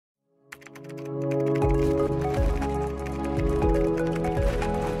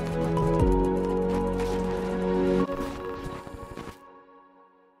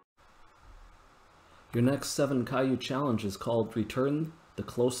next 7 Caillou challenge is called Return the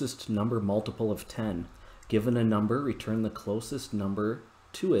Closest Number Multiple of 10. Given a number, return the closest number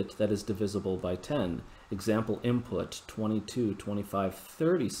to it that is divisible by 10. Example input 22, 25,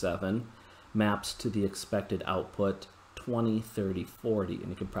 37 maps to the expected output 20, 30, 40. And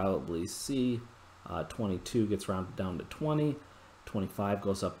you can probably see 22 gets rounded down to 20, 25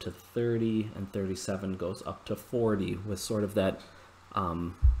 goes up to 30, and 37 goes up to 40 with sort of that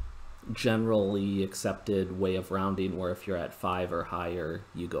generally accepted way of rounding where if you're at 5 or higher,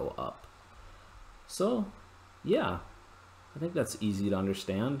 you go up. So yeah, I think that's easy to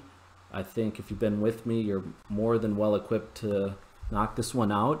understand. I think if you've been with me, you're more than well equipped to knock this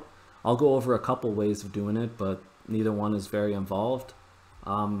one out. I'll go over a couple ways of doing it, but neither one is very involved.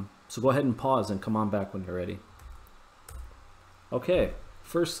 So go ahead and pause and come on back when you're ready. Okay,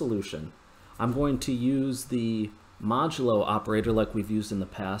 first solution. I'm going to use the modulo operator like we've used in the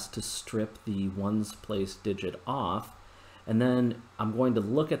past to strip the ones place digit off, and then I'm going to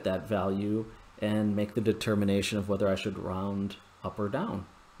look at that value and make the determination of whether I should round up or down,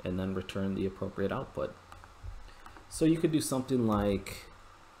 and then return the appropriate output. So you could do something like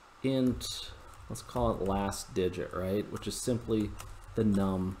int, let's call it last digit, right? Which is simply the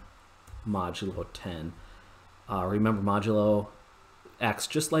num modulo 10. Remember, modulo acts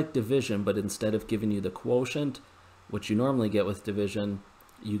just like division, but instead of giving you the quotient, which you normally get with division,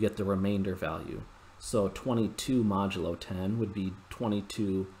 you get the remainder value. So 22 modulo 10 would be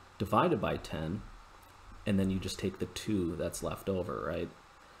 22 divided by 10, and then you just take the 2 that's left over, right?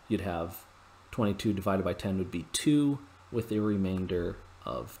 You'd have 22 divided by 10 would be 2 with a remainder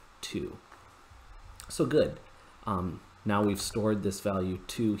of 2. So good. Now we've stored this value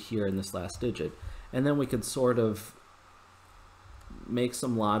 2 here in this last digit, and then we could sort of make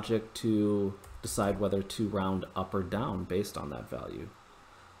some logic to decide whether to round up or down based on that value.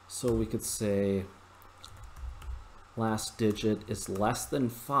 So we could say last digit is less than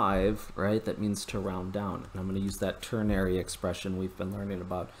 5, right? That means to round down. And I'm going to use that ternary expression we've been learning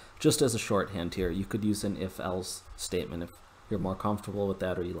about just as a shorthand here. You could use an if-else statement if you're more comfortable with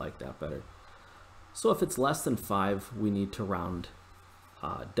that or you like that better. So if it's less than 5, we need to round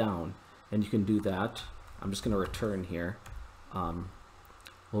down. And you can do that. I'm just going to return here.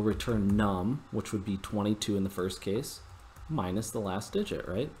 We'll return num, which would be 22 in the first case, minus the last digit,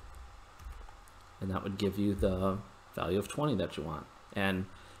 right? And that would give you the value of 20 that you want. And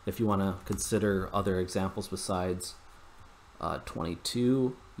if you want to consider other examples besides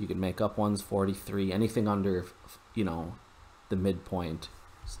 22, you can make up ones, 43, anything under, you know, the midpoint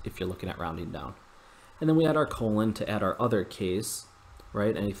if you're looking at rounding down. And then we add our colon to add our other case,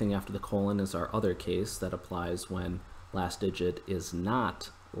 right? Anything after the colon is our other case that applies when last digit is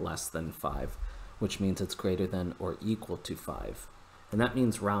not less than 5, which means it's greater than or equal to 5. And that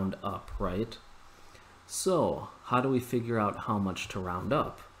means round up, right? So how do we figure out how much to round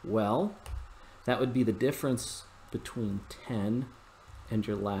up? Well, that would be the difference between 10 and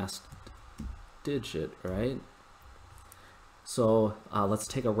your last digit, right? So let's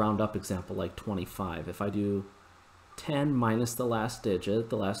take a round up example like 25. If I do 10 minus the last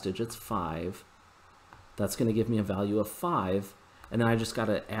digit's 5, that's going to give me a value of 5, and then I just got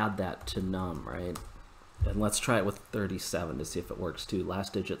to add that to num, right? And let's try it with 37 to see if it works too.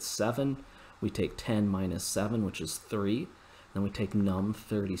 Last digit's 7, we take 10 minus 7, which is 3, then we take num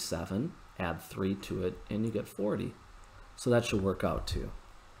 37, add 3 to it, and you get 40. So that should work out too.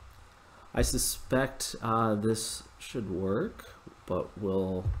 I suspect this should work, but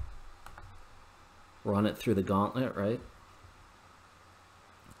we'll run it through the gauntlet, right?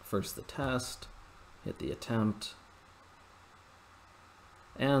 First the test, hit the attempt,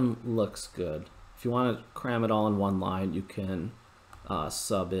 and looks good. If you want to cram it all in one line, you can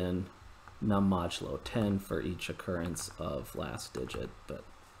sub in num modulo 10 for each occurrence of last digit, but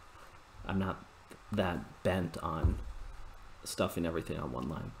I'm not that bent on stuffing everything on one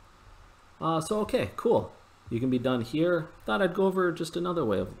line. So okay, cool. You can be done here. Thought I'd go over just another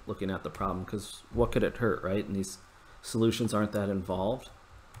way of looking at the problem, because what could it hurt, right? And these solutions aren't that involved.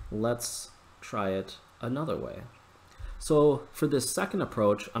 Let's try it another way. So for this second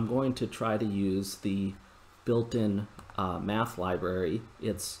approach, I'm going to try to use the built-in math library.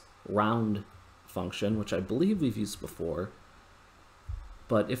 It's round function, which I believe we've used before,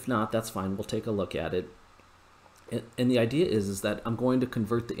 but if not, that's fine. We'll take a look at it. And the idea is that I'm going to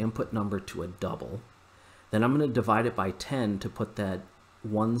convert the input number to a double. Then I'm going to divide it by 10 to put that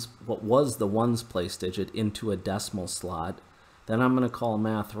what was the ones place digit into a decimal slot. Then I'm going to call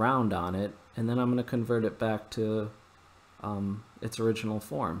math round on it, and then I'm going to convert it back to its original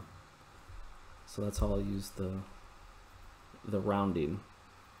form. So that's how I'll use the rounding.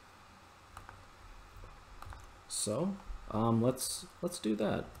 So let's do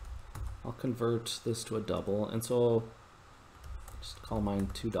that. I'll convert this to a double, and so just call mine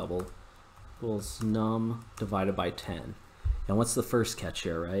 2 double equals num divided by 10. And what's the first catch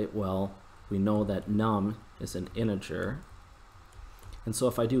here, right? Well, we know that num is an integer, and so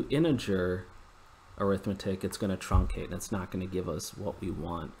if I do integer arithmetic, it's going to truncate, and it's not going to give us what we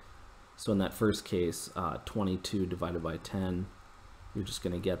want. So in that first case, 22 divided by 10, you're just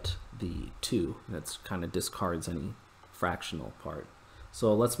going to get the 2, and it kind of discards any fractional part.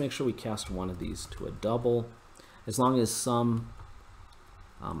 So let's make sure we cast one of these to a double. As long as some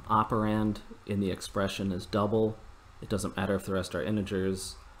operand in the expression is double, it doesn't matter if the rest are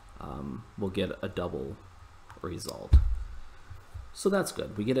integers, we'll get a double result. So that's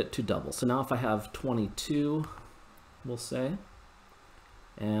good. We get it to double. So now if I have 22, we'll say,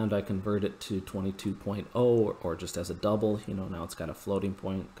 and I convert it to 22.0 or just as a double, you know, now it's got a floating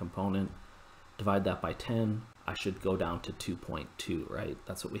point component, divide that by 10, I should go down to 2.2, right?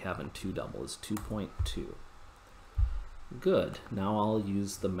 That's what we have in 2 double is 2.2. Good. Now I'll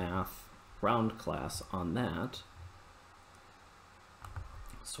use the math round class on that.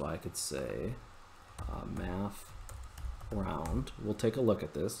 So I could say math round. We'll take a look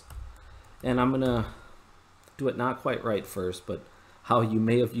at this. And I'm going to do it not quite right first, but how you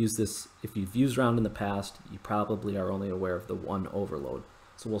may have used this, if you've used round in the past, you probably are only aware of the one overload.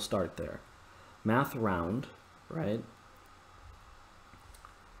 So we'll start there. Math round, right?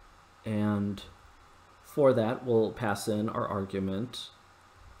 And for that, we'll pass in our argument,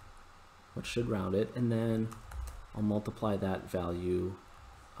 which should round it, and then I'll multiply that value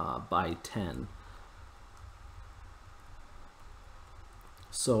by 10.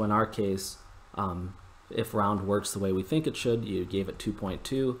 So in our case, if round works the way we think it should, you gave it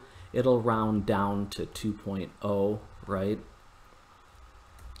 2.2, it'll round down to 2.0, right?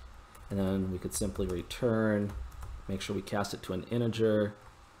 And then we could simply return, make sure we cast it to an integer,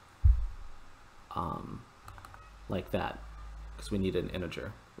 like that, because we need an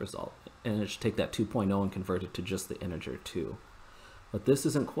integer result. And it should take that 2.0 and convert it to just the integer 2. But this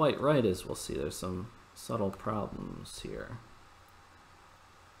isn't quite right, as we'll see. There's some subtle problems here.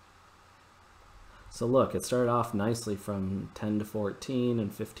 So look, it started off nicely from 10 to 14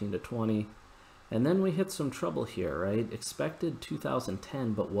 and 15 to 20. And then we hit some trouble here, right? Expected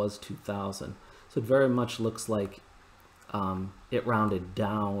 2010, but was 2000. So it very much looks like it rounded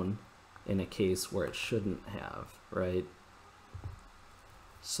down in a case where it shouldn't have, right?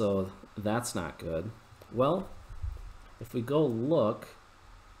 So that's not good. Well, if we go look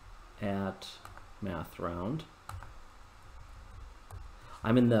at math round,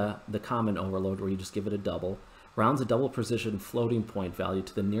 I'm in the common overload where you just give it a double. Rounds a double precision floating point value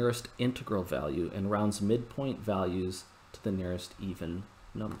to the nearest integral value and rounds midpoint values to the nearest even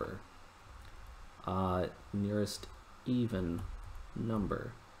number. Nearest even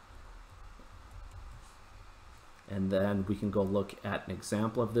number. And then we can go look at an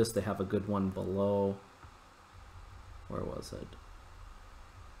example of this. They have a good one below. Where was it?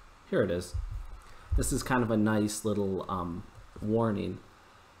 Here it is. This is kind of a nice little warning.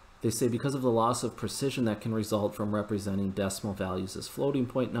 They say because of the loss of precision that can result from representing decimal values as floating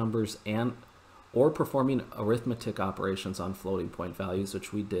point numbers and or performing arithmetic operations on floating point values,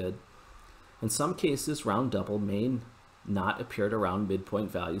 which we did, in some cases round double may not appear to round midpoint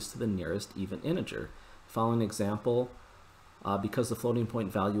values to the nearest even integer. Following example, because the floating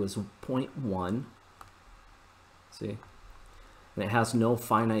point value is 0.1, see, and it has no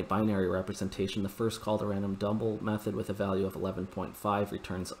finite binary representation, the first call to random double method with a value of 11.5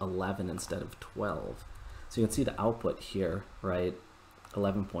 returns 11 instead of 12. So you can see the output here, right?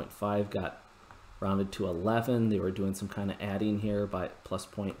 11.5 got rounded to 11. They were doing some kind of adding here by plus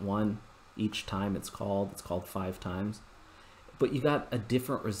 0.1 each time it's called 5 times. But you got a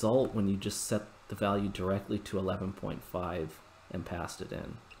different result when you just set the value directly to 11.5 and passed it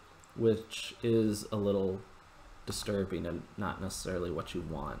in, which is a little disturbing and not necessarily what you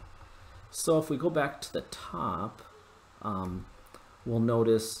want. So if we go back to the top, we'll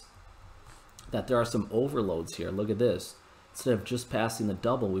notice that there are some overloads here. Look at this. Instead of just passing the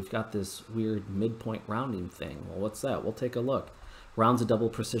double, we've got this weird midpoint rounding thing. Well, what's that? We'll take a look. Rounds a double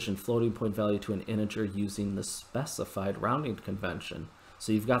precision floating point value to an integer using the specified rounding convention.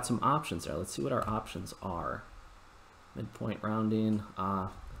 So you've got some options there. Let's see what our options are. Midpoint rounding.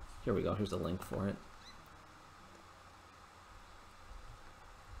 Here we go. Here's a link for it.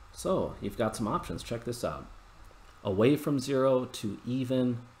 So you've got some options. Check this out. Away from 0 to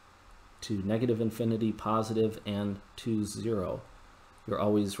even to negative infinity, positive, and to 0. You're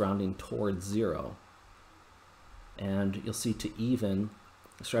always rounding towards 0. And you'll see to even,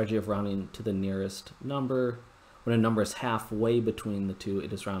 a strategy of rounding to the nearest number. When a number is halfway between the two,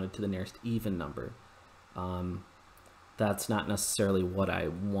 it is rounded to the nearest even number. That's not necessarily what I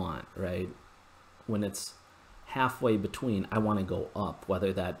want, right? When it's halfway between, I want to go up,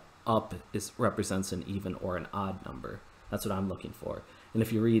 whether that up represents an even or an odd number. That's what I'm looking for. And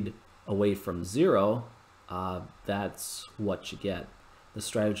if you read away from 0, that's what you get. The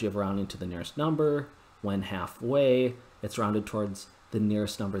strategy of rounding to the nearest number, when halfway, it's rounded towards the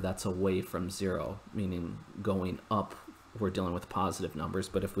nearest number that's away from 0, meaning going up, we're dealing with positive numbers,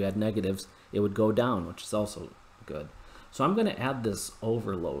 but if we had negatives, it would go down, which is also good. So I'm going to add this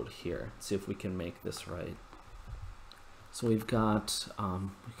overload here, see if we can make this right. So we've got,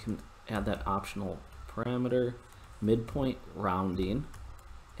 we can add that optional parameter, midpoint rounding,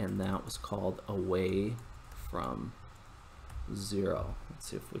 and that was called away from 0. Let's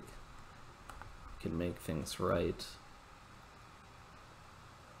see if we can make things right.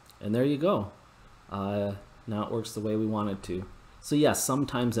 And there you go. Now it works the way we want it to. So yes,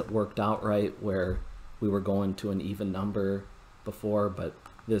 sometimes it worked out right where we were going to an even number before, but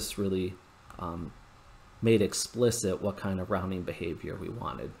this really made explicit what kind of rounding behavior we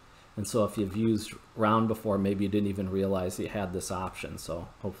wanted. And so if you've used round before, maybe you didn't even realize you had this option. So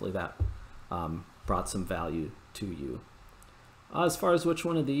hopefully that brought some value to you. As far as which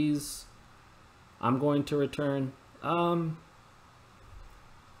one of these I'm going to return, should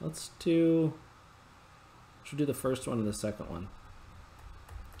we do the first one or the second one?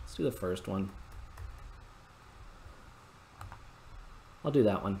 Let's do the first one. I'll do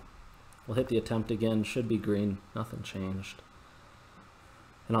that one. We'll hit the attempt again, should be green, nothing changed.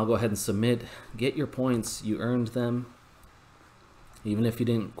 And I'll go ahead and submit. Get your points, you earned them. Even if you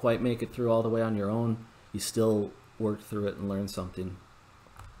didn't quite make it through all the way on your own, you still worked through it and learned something.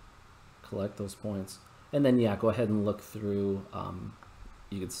 Collect those points. And then yeah, go ahead and look through,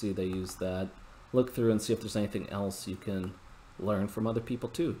 you can see they use that. Look through and see if there's anything else you can learn from other people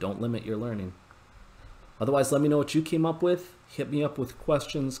too. Don't limit your learning. Otherwise, let me know what you came up with. Hit me up with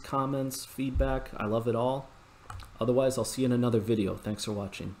questions, comments, feedback. I love it all. Otherwise, I'll see you in another video. Thanks for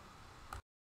watching.